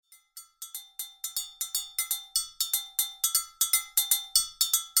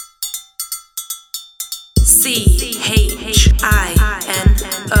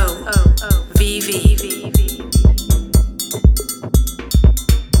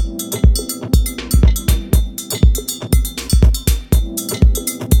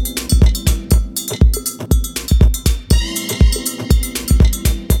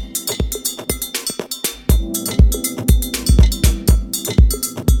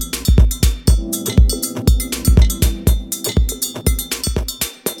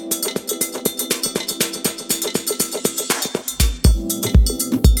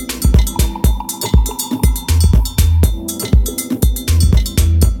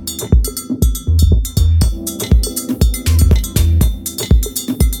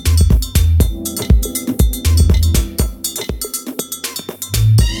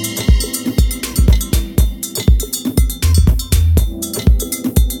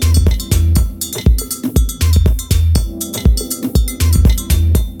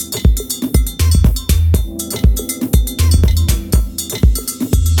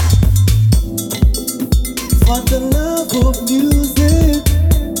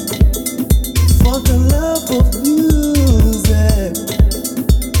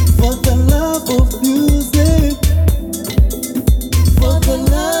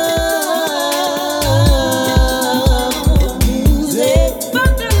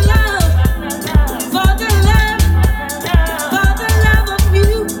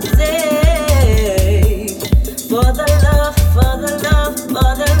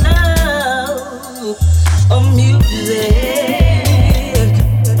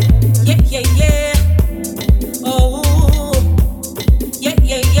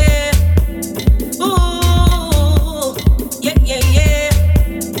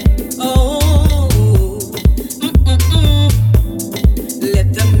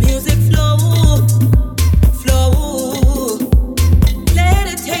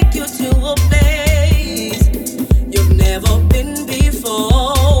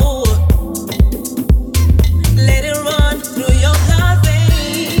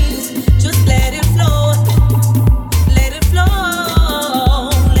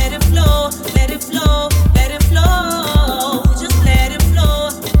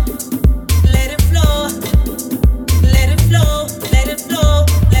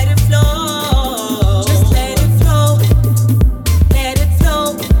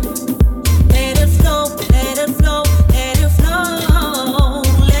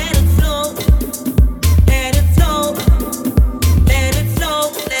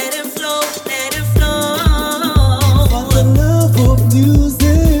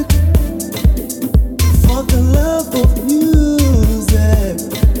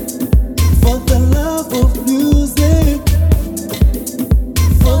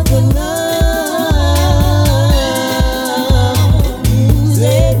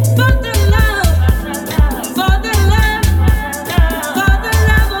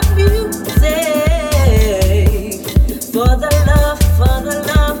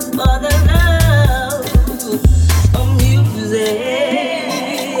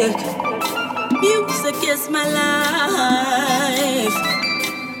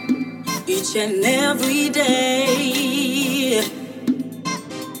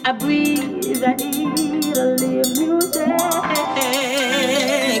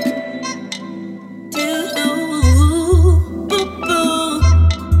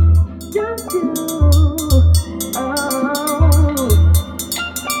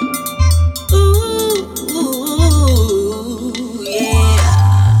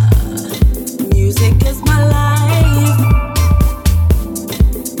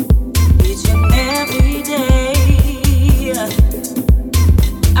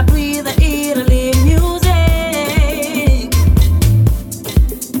I breathe the Italy music.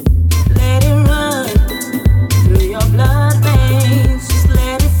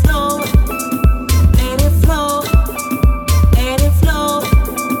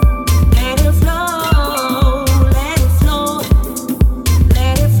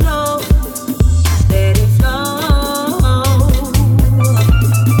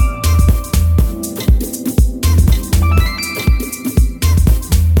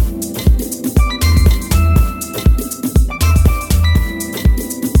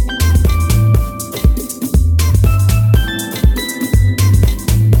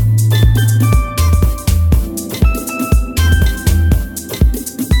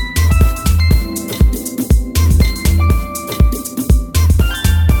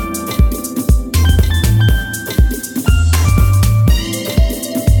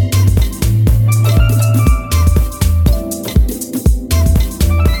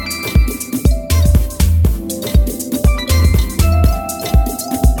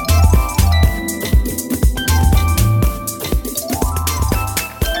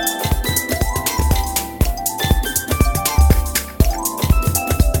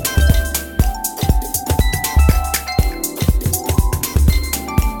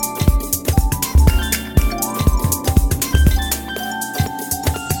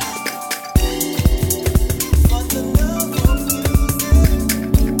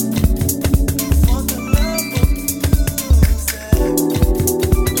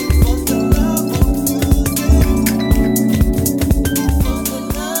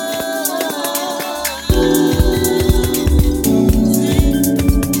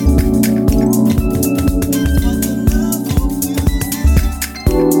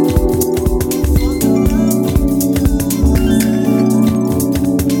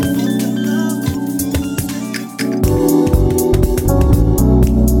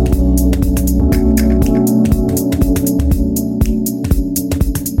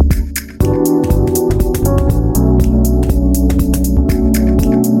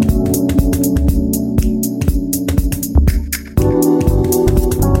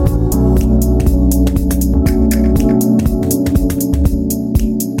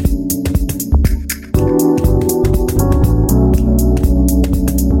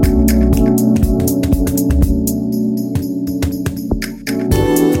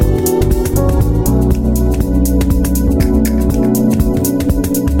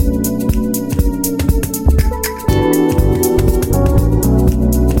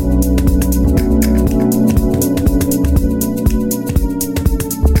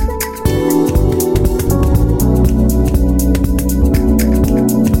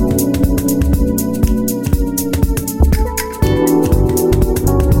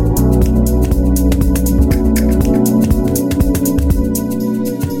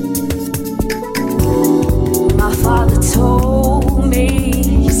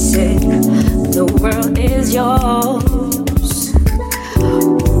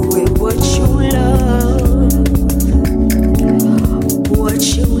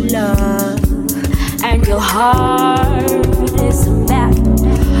 heart is a map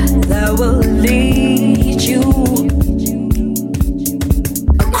that will lead you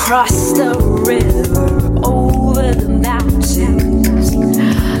across the river, over the mountains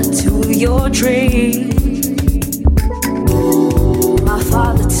to your dream. My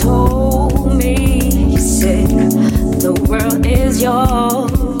father told me, he said, the world is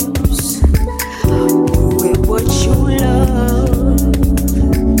yours with what you love,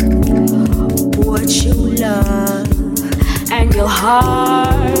 what you love. And your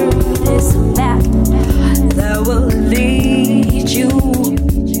heart is a map that will lead you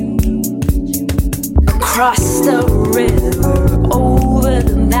across the river, over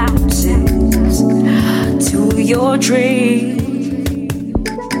the mountains to your dream.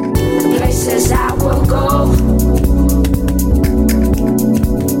 The places I will go,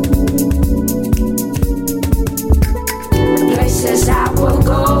 the places I will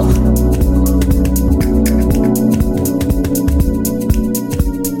go,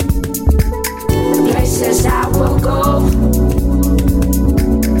 the places I will go.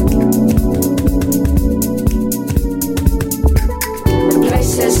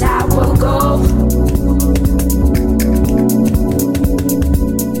 Places I will go.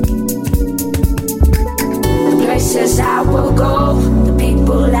 The places I will go. The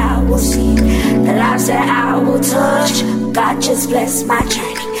people I will see. The lives that I will touch. God just bless my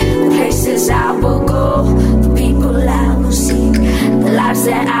journey. The places I will go. The people I will see. The lives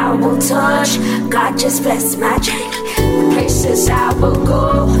that I will touch. God just bless my journey. The places I will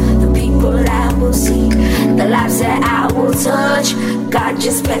go. The people I will see. The lives that I will touch. God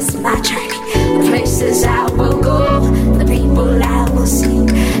just bless my journey. The places I will go, the people I will see,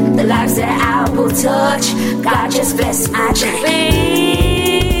 the lives that I will touch. God just bless my journey.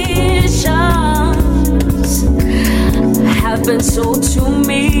 Visions have been sold to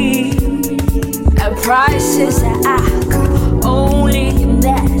me at prices that I could only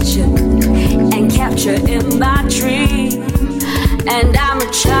imagine and capture in my dream. And I'm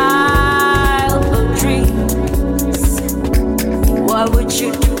a child of dreams. Why would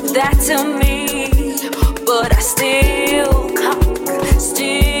you do that to me? But I still conquer,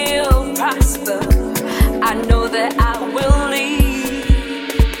 still prosper. I know that I will lead.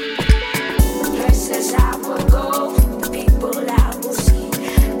 The places I will go, the people I will see,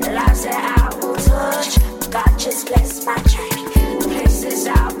 the lives that I will touch. God just bless my journey. The places I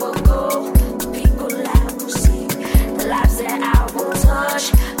will go, the people I will see, the lives that I will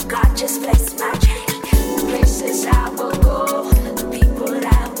touch. God just bless my journey. The places I will go, the people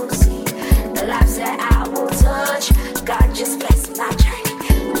I will see, the lives that I will touch. God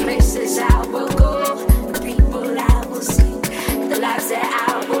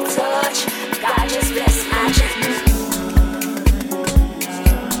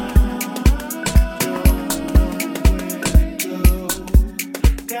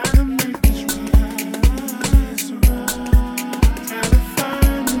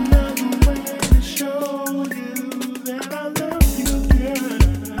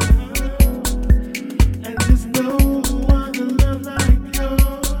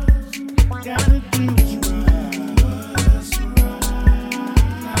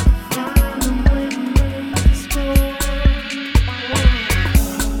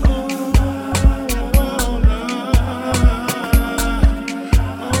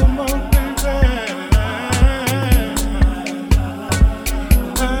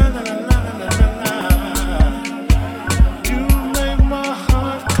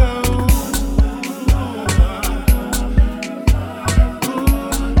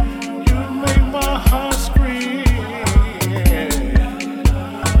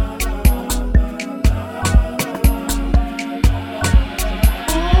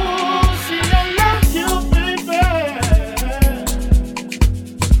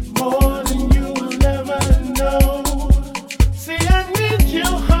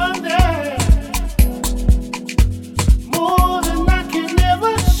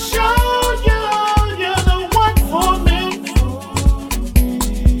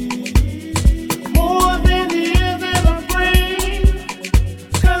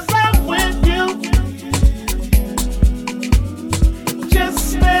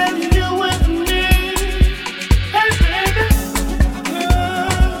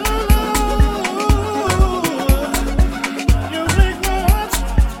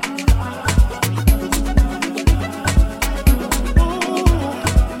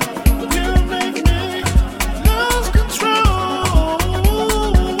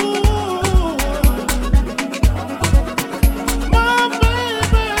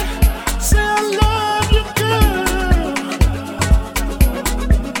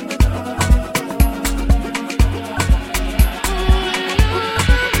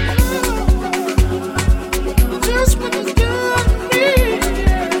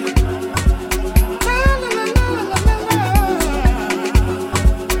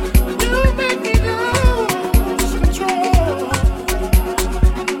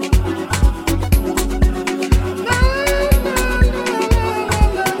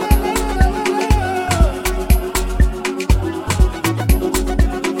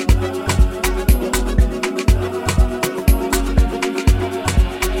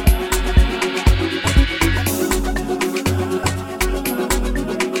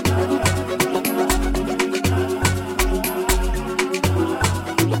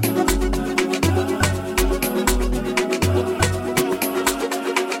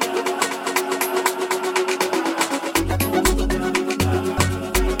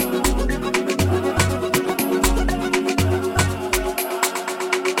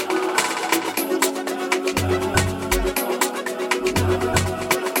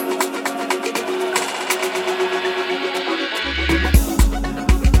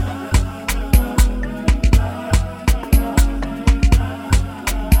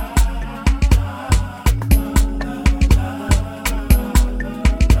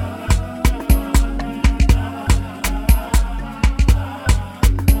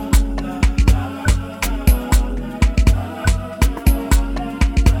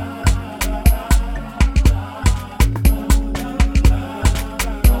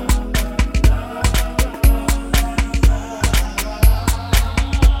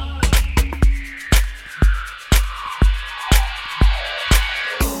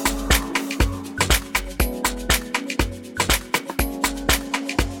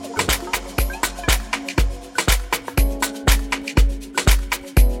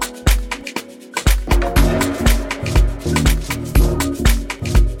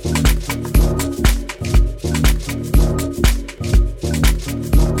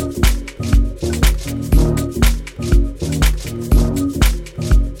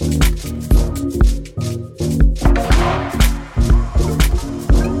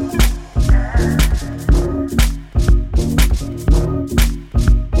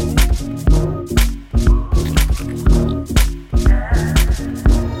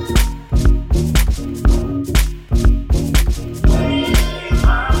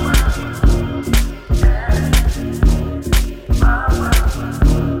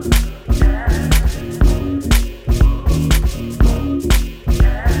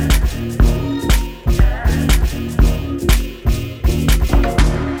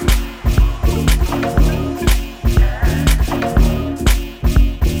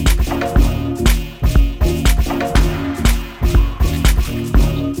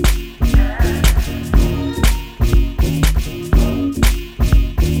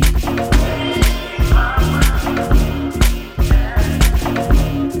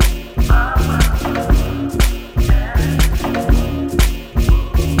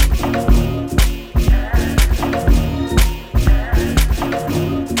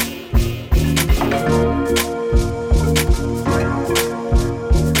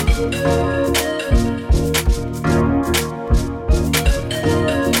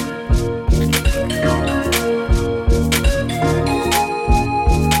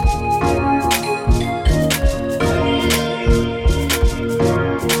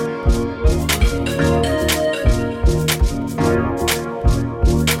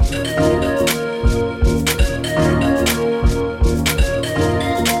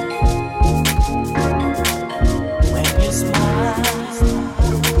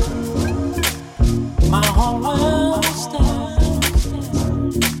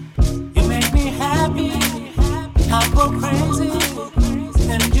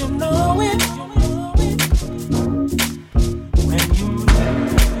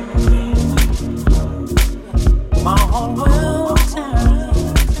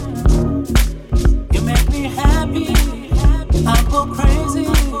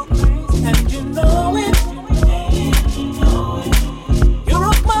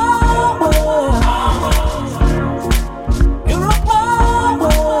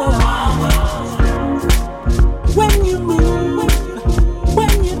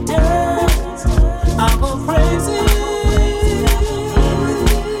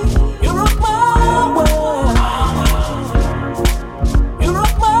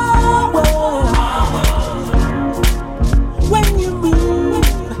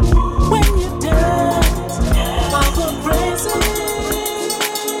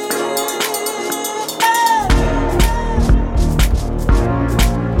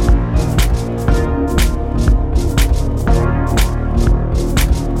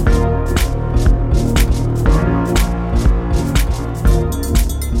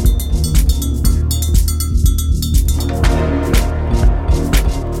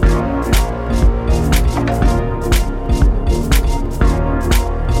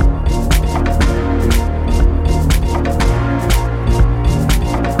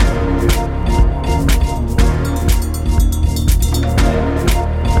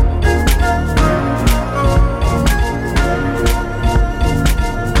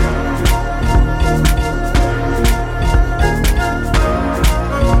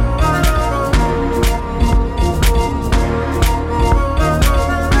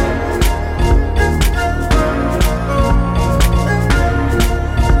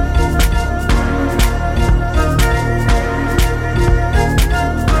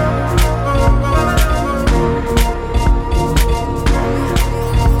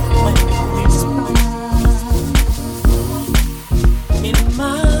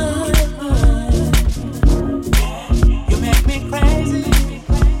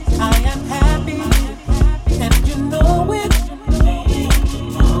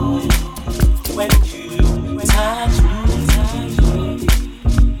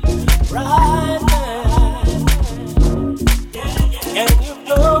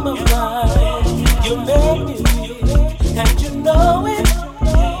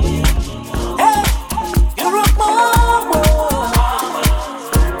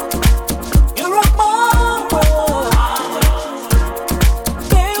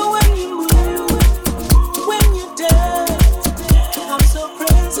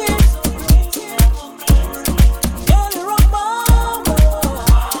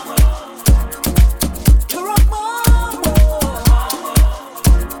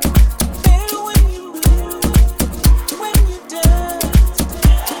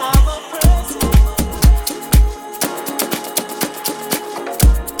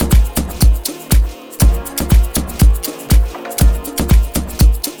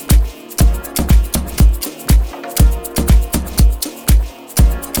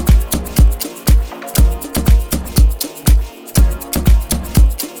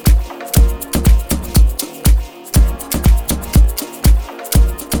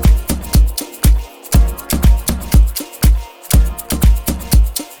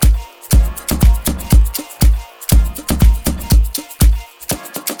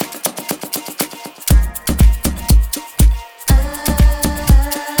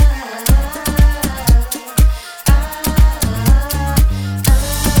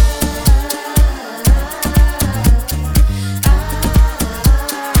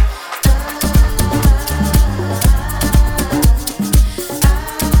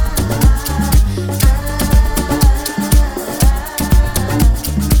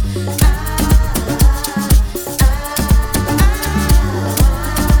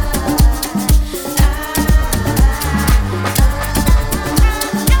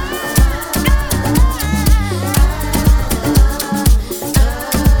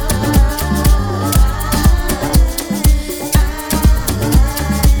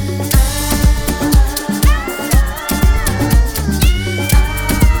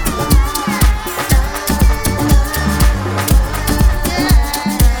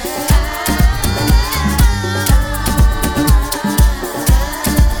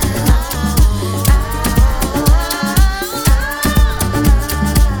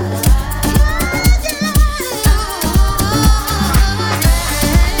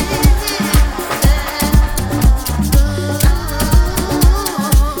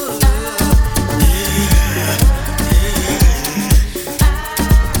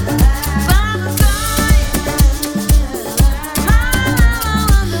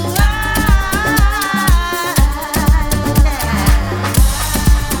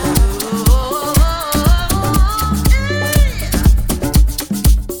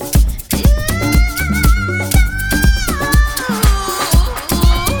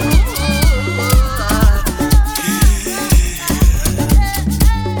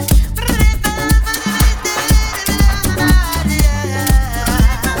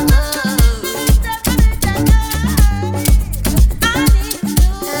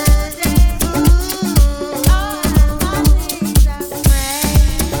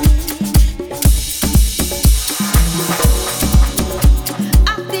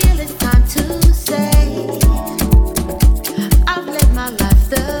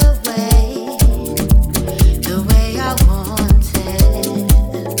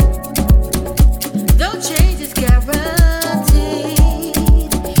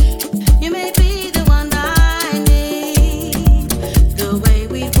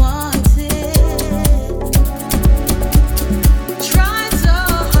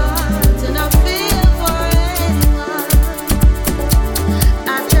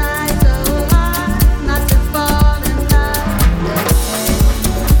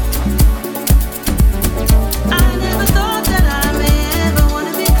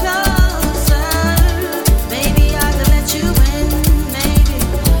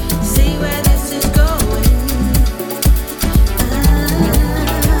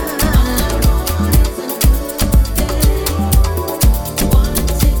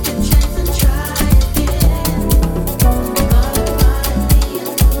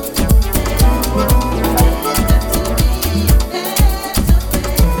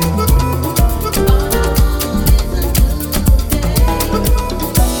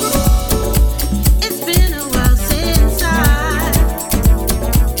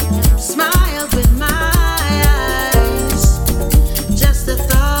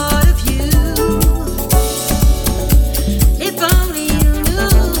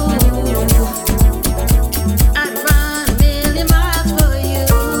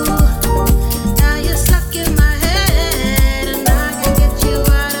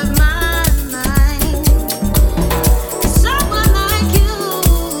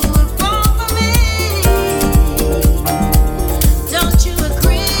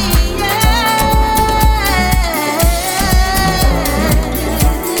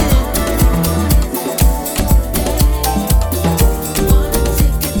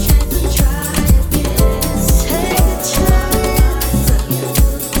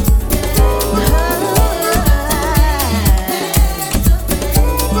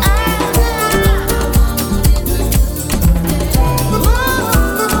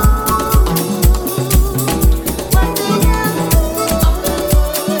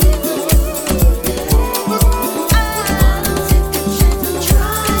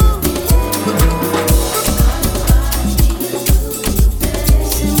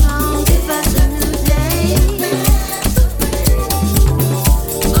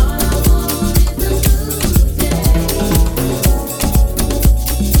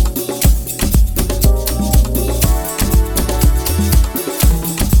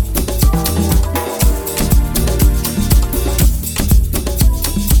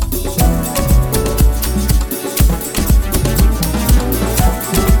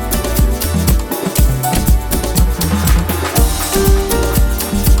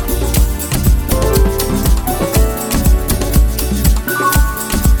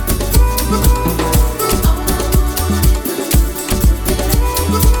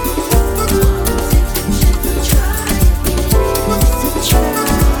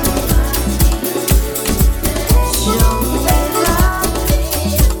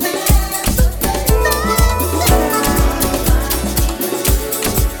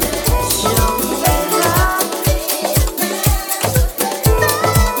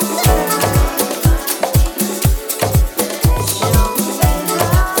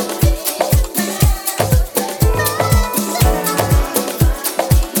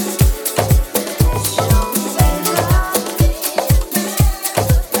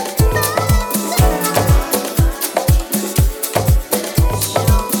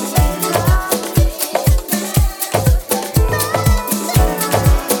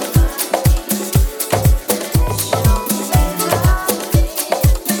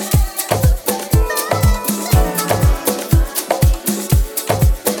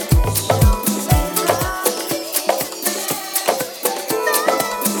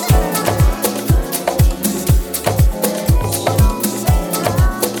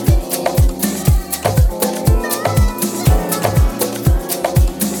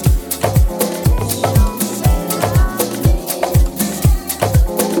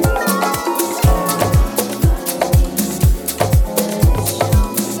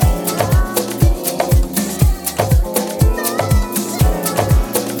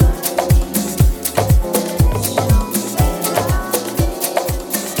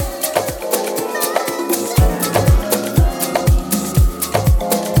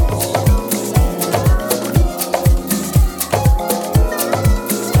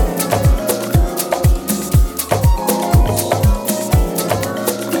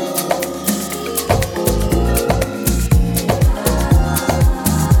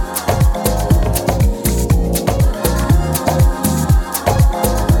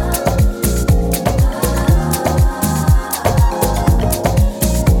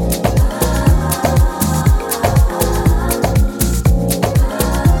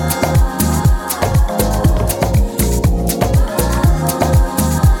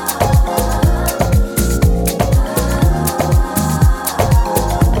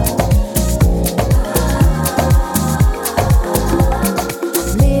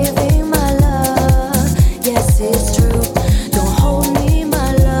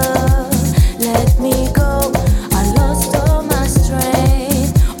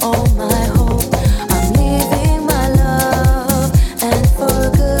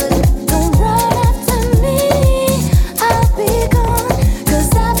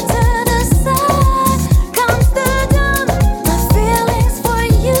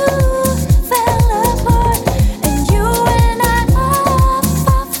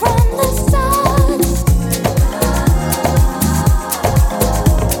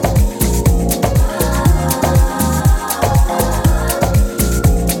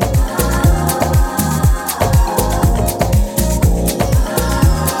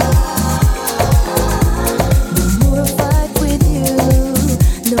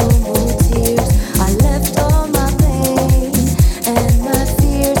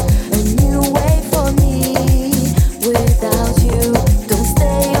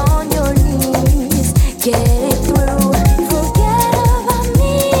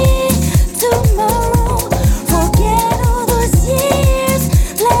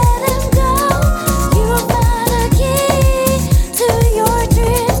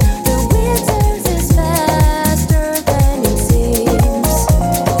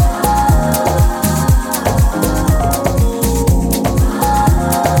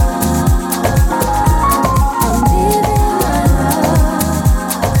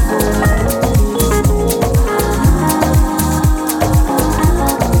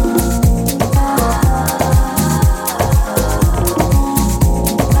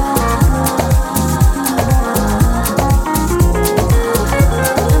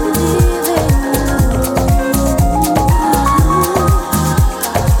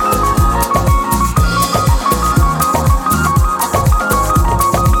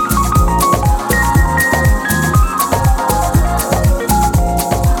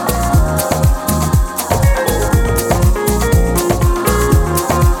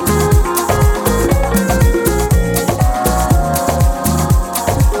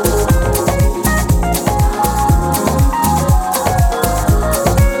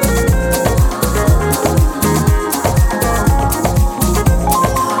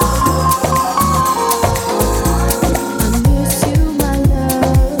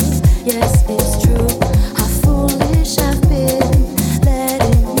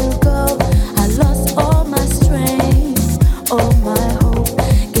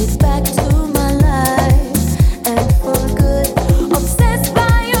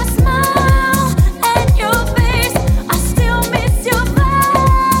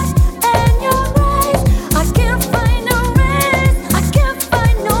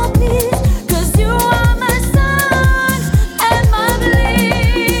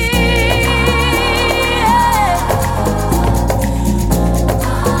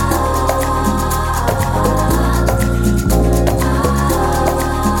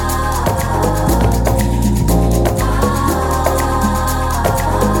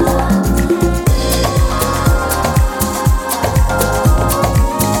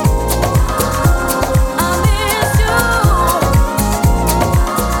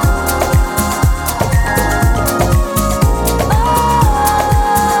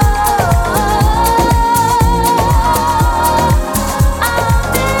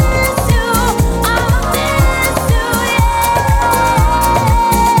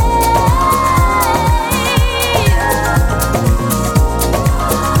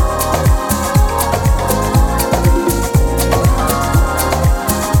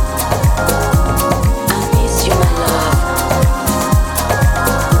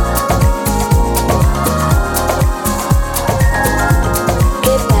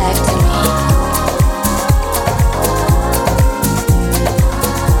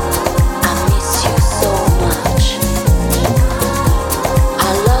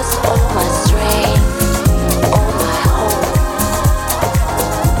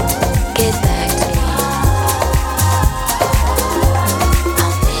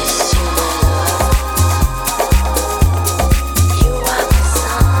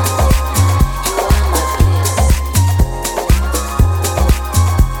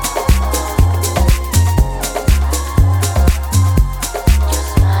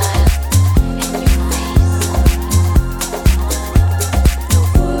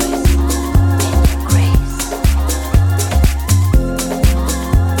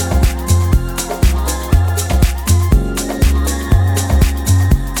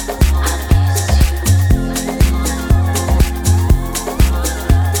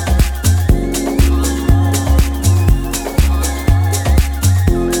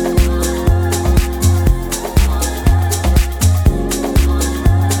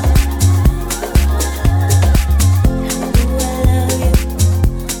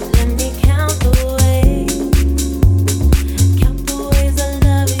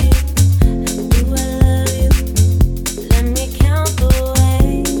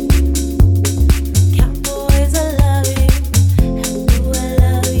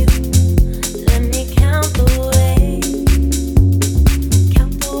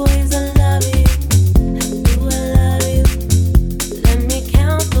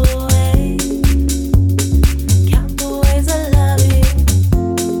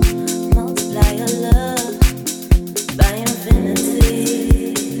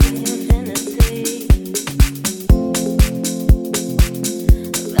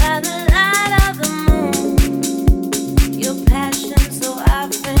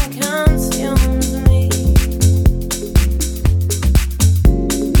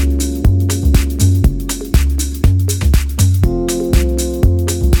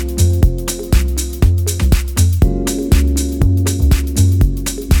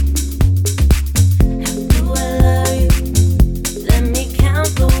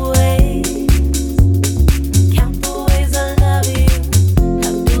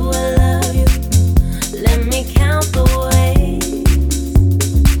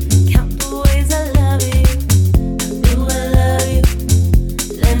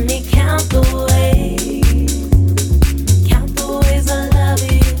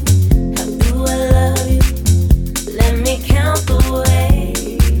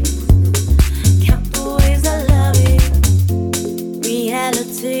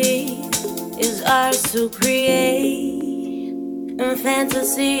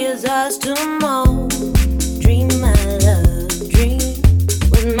see is us tomorrow. Dream my love, dream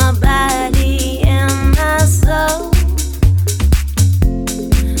with my body and my soul.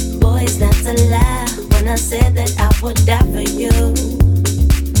 Boy, it's not a lie when I said that I would die for you.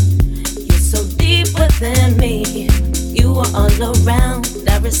 You're so deep within me. You were all around,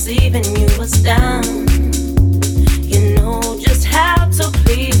 not receiving you was down. You know just how to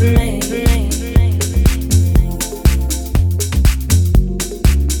please me.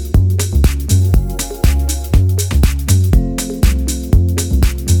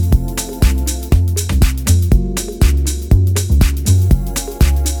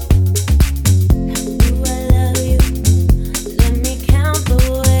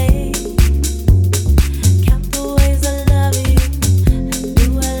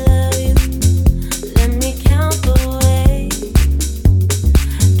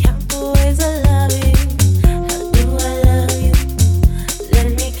 Count the ways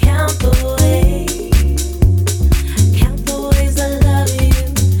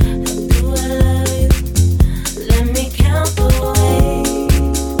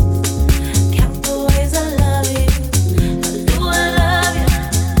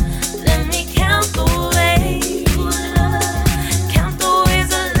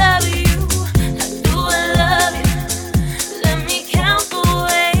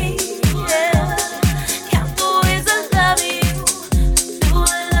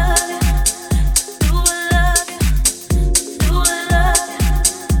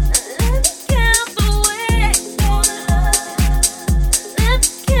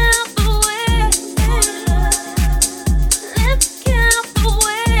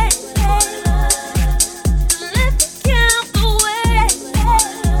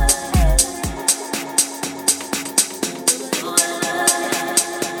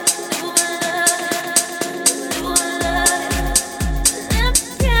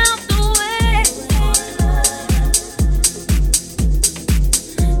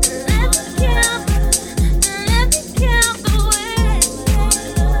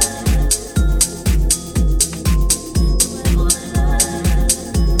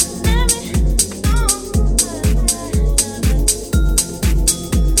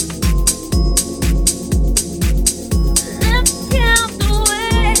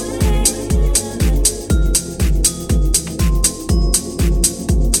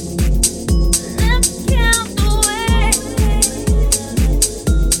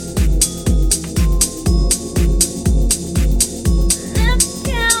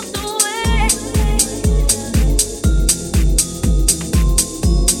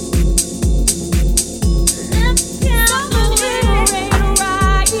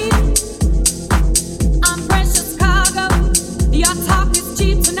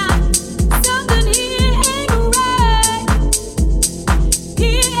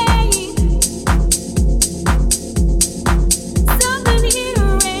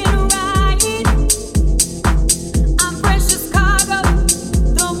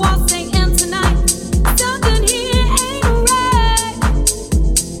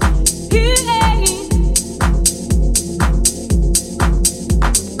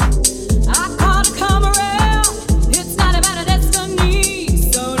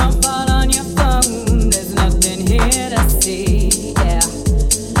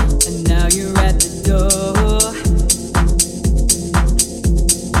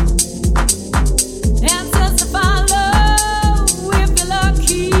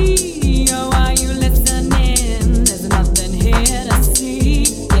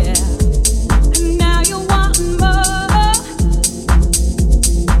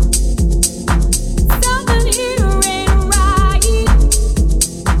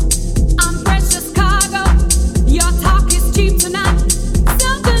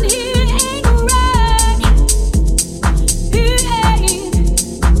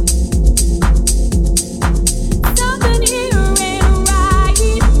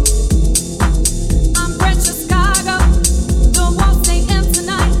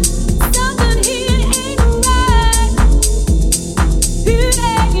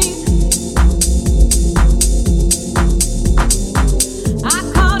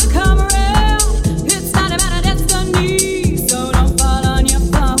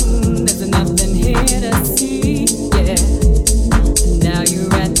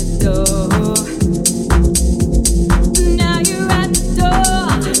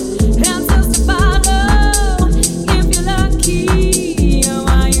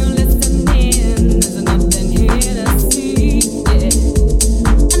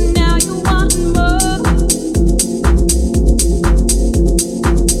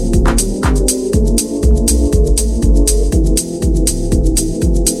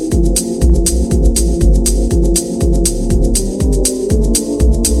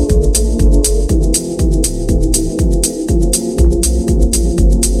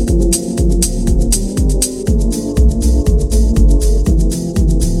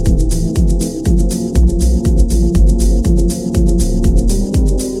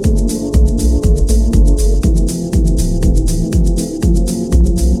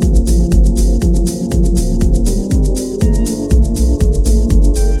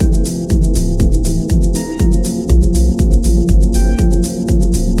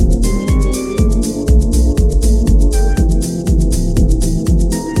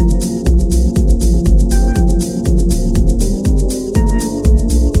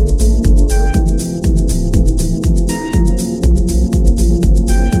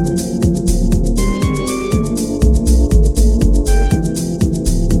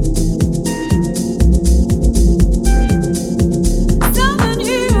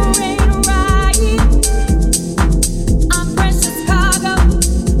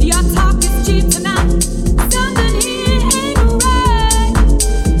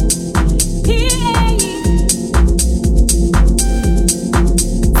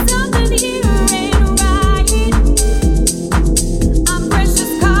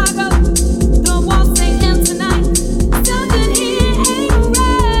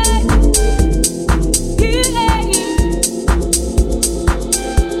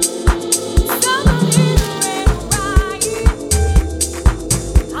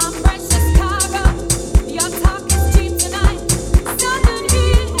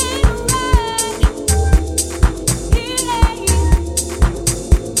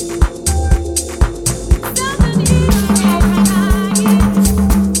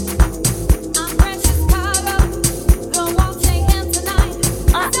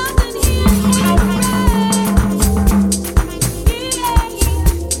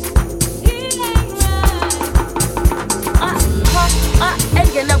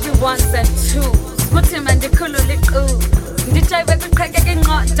twos kuthimande khululiqu ndijayive kwiqhekeke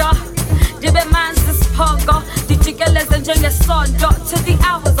inqodo ndibe manzi siphogo ndijikeleze njengesondo to the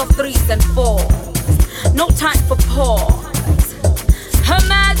hours of 3s and 4s. No time for pause. Her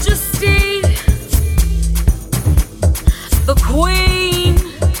Majesty the Queen,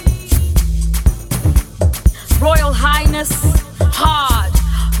 Royal Highness, hard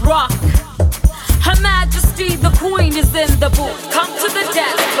rock. Her Majesty the Queen is in the booth. Come to the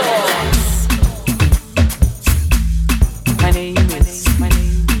dance floor. My name is my name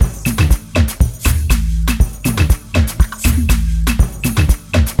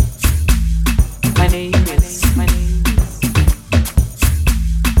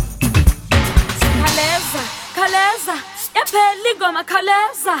Kaleza, yaphela ingoma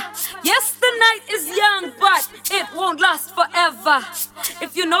Kaleza. Yes, the night is young, but it won't last forever.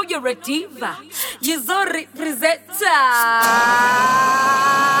 If you know you're a diva, yizorepresenta.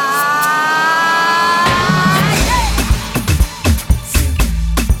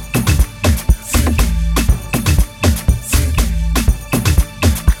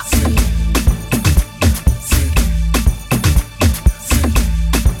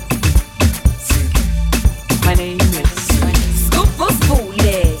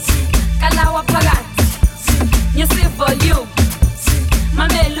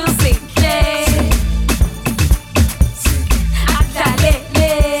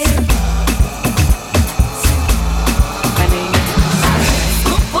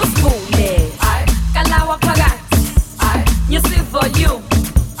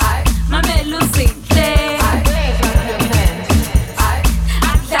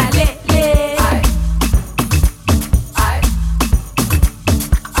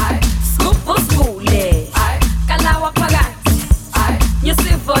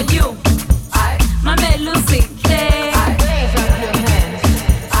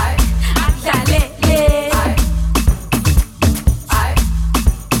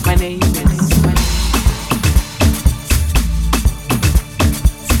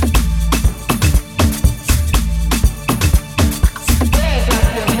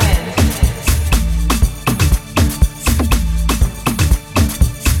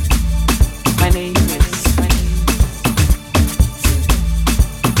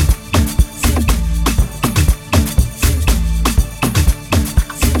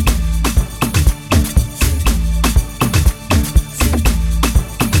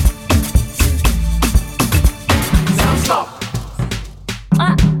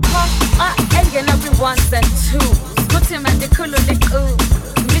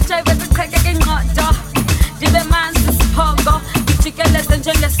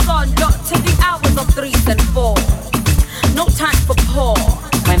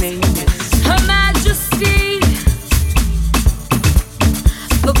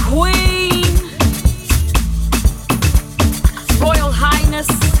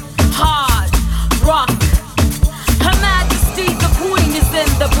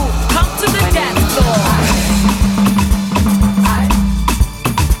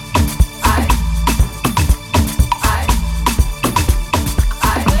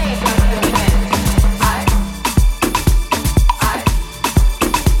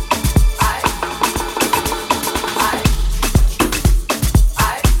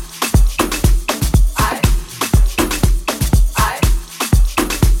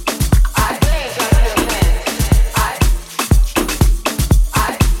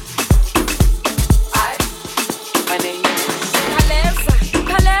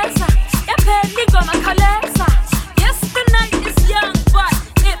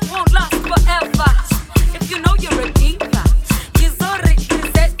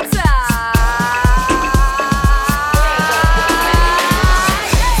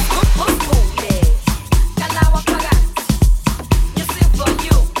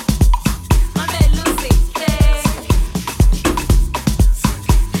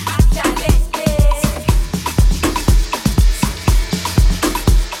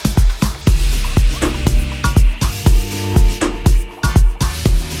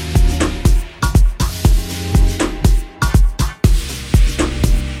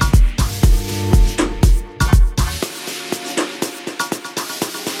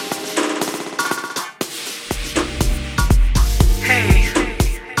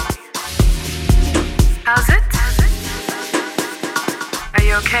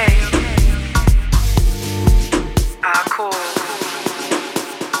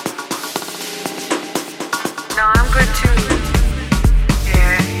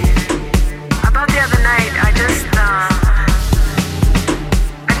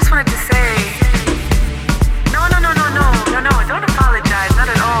 Don't apologize, not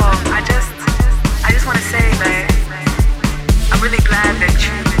at all. I just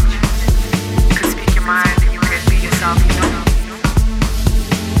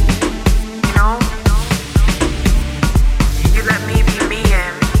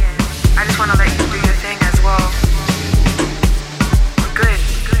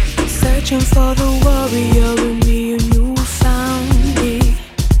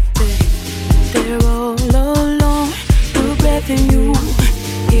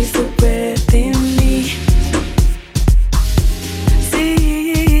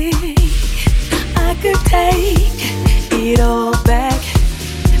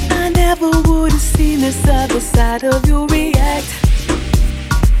this other side of you react,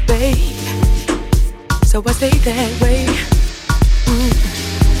 babe. So I stay that way.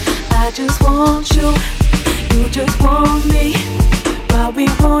 I just want you, you just want me. Why we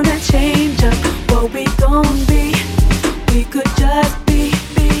wanna change up what we gon' be? We could just be.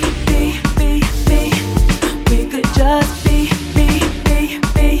 We could just be.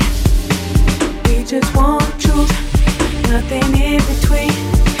 We just want truth, nothing in between.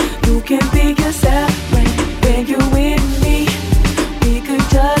 You can be yourself when you're with me. We could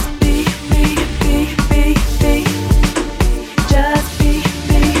just be. Just be.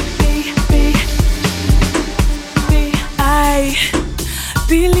 I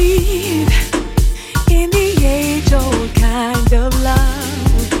believe in the age-old kind of love.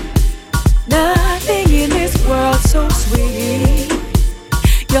 Nothing in this world so sweet.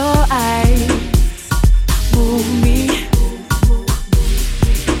 Your eyes move me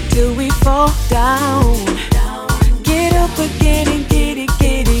till we fall down. Get up again and get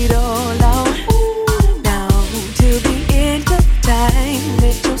it all out. Now till the end of time,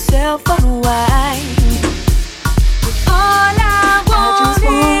 let yourself unwind. All I want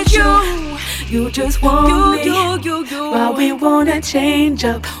is you. You just want me. Why we wanna change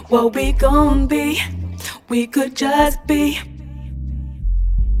up what we gon' be? We could just be.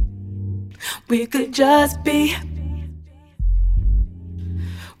 We could just be.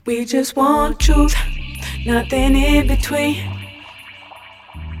 We just want truth, nothing in between.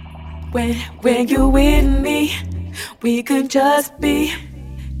 When you with me, we could just be.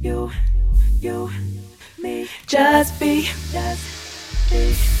 You, me, just be.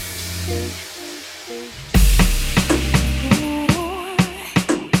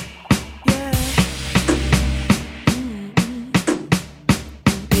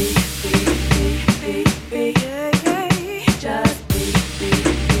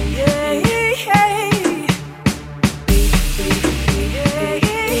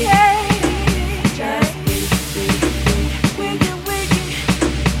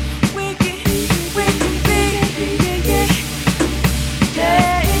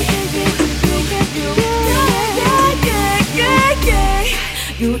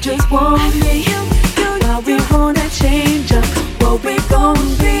 You just want me. Why we wanna change up what we gon'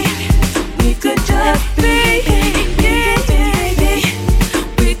 be? We could just be.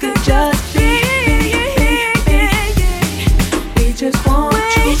 We could just be. We just want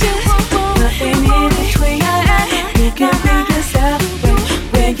you, nothing in between. You can be yourself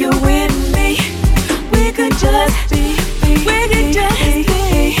when you're with me. We could just be. We could just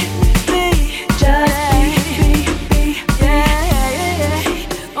be. Just be.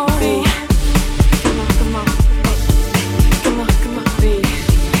 Come on, baby. Come on, baby.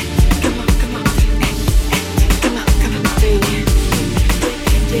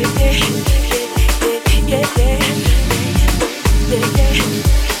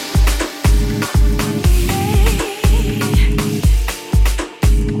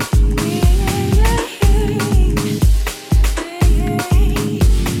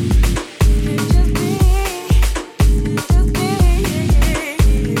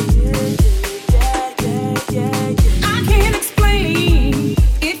 I can't explain.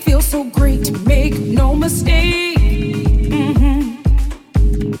 It feels so great to make no mistake.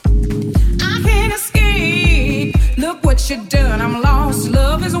 I can't escape. Look what you done. I'm lost.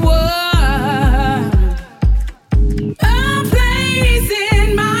 Love is what. A place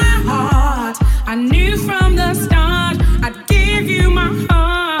in my heart. I knew from the start I'd give you my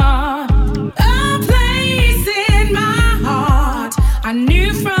heart. A place in my heart. I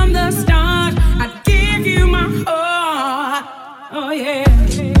knew from the start I'd give you my heart. Oh yeah.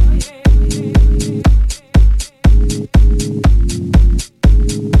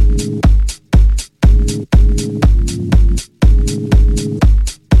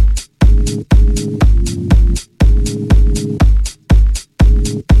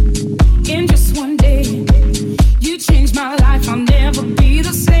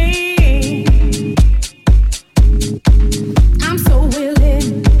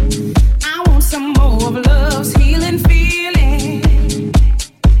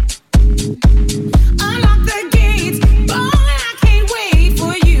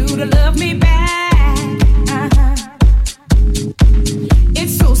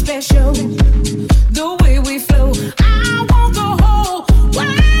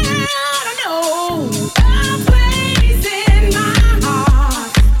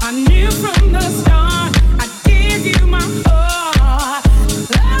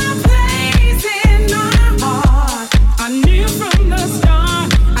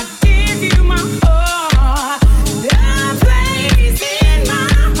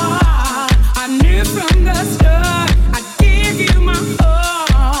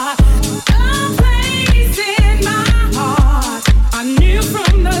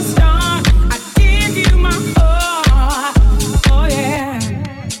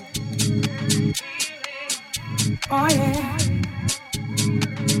 Oh yeah.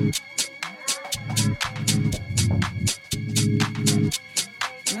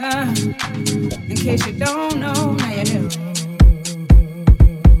 In case you don't know, now you know.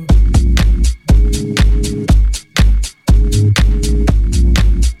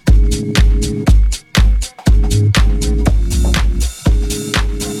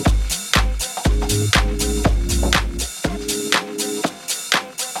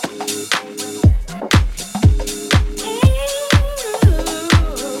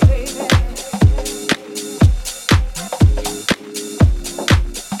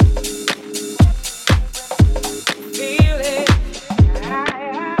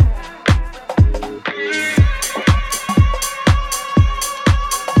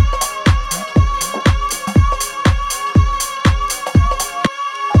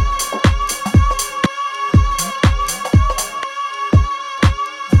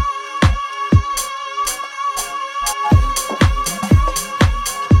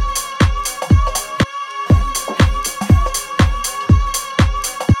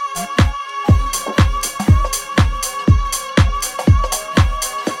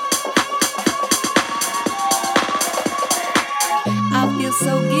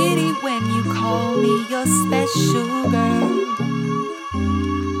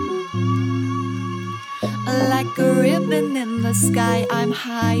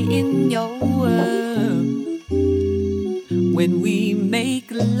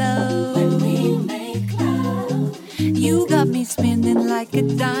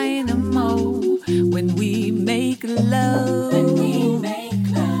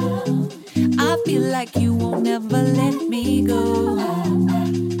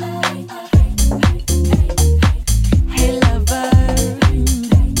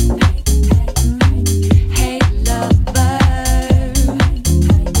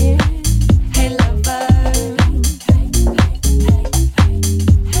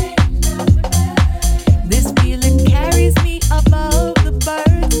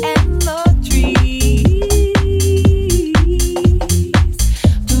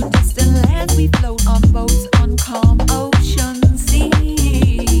 Float on boats on calm ocean seas.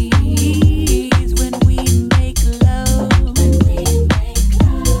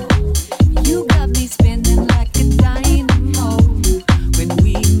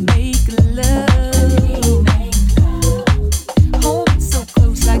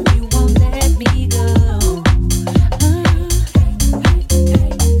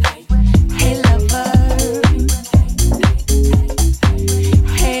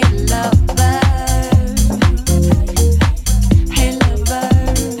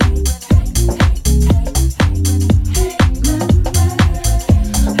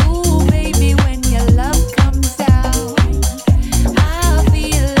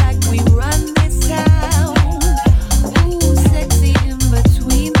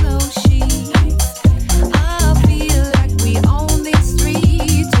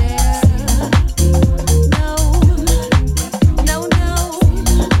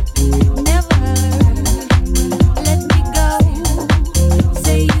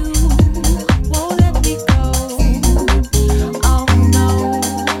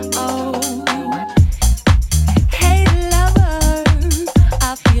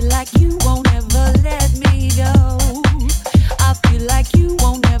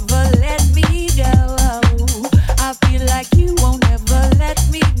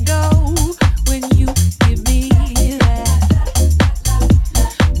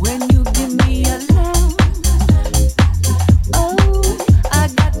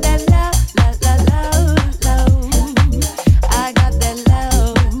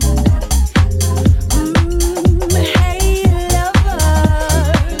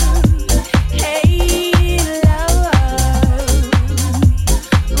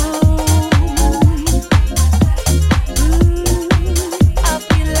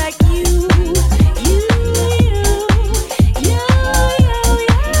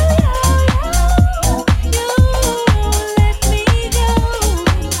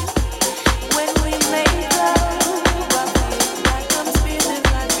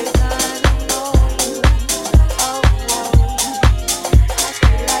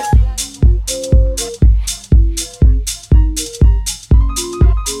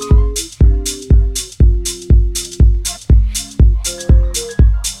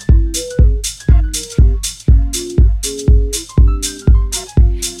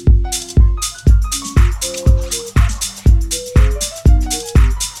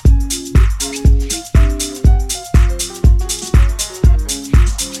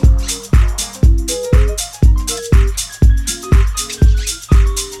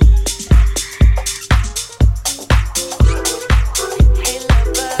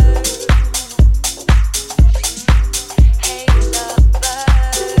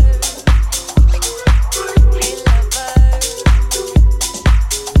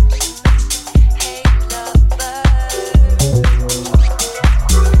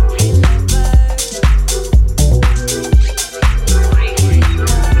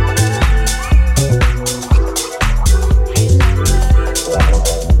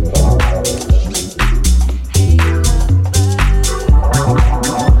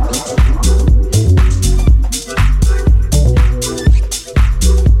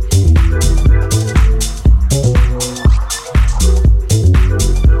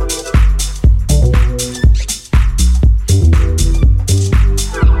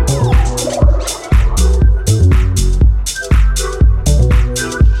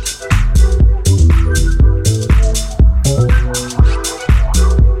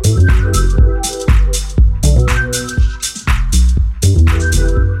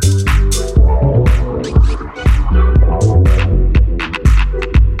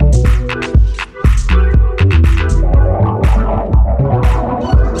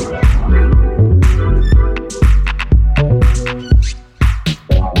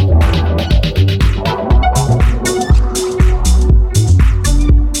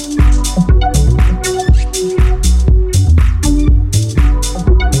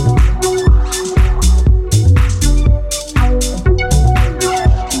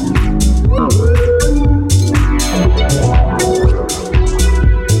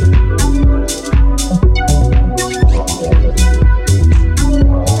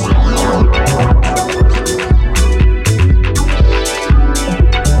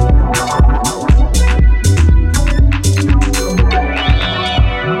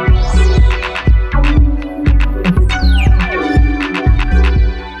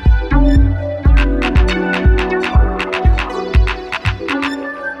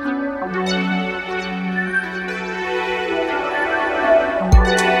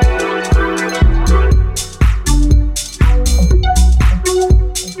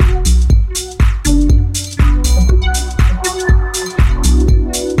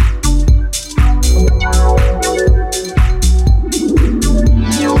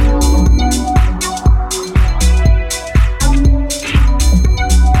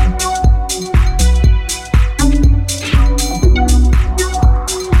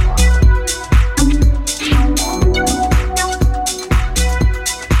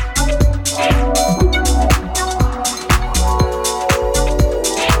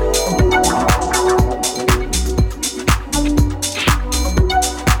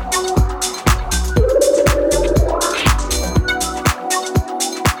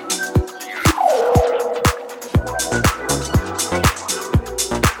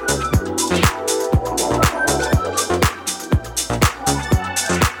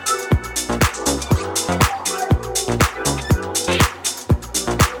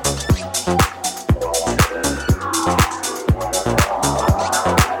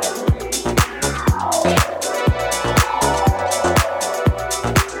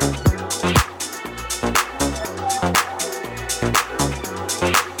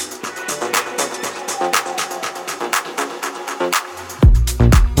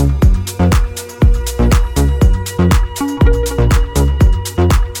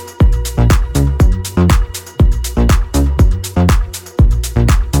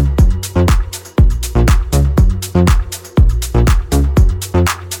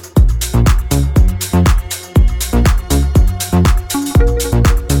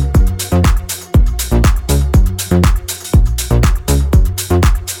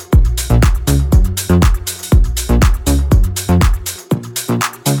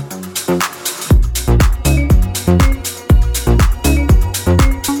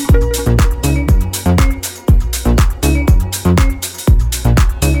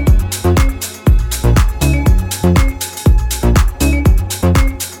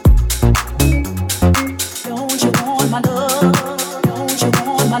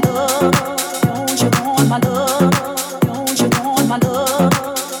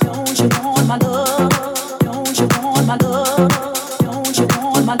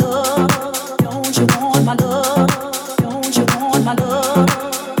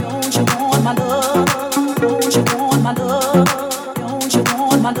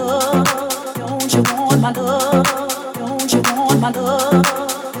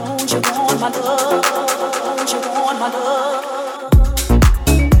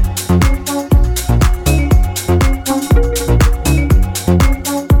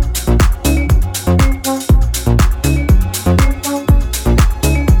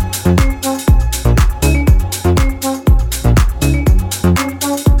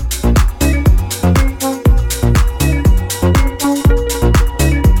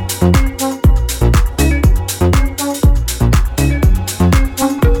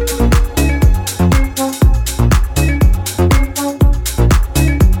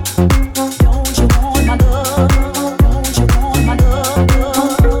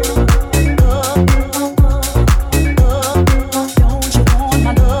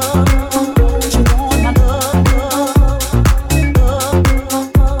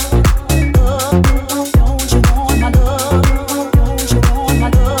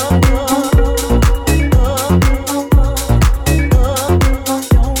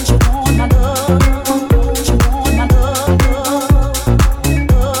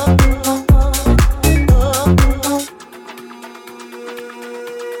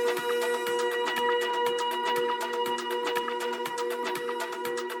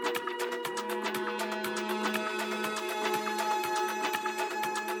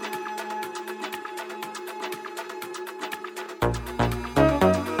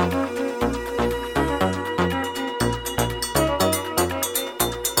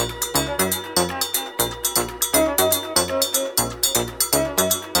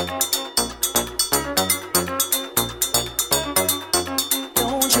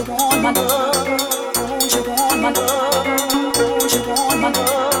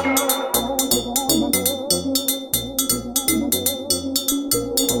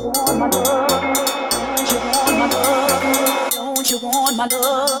 My love.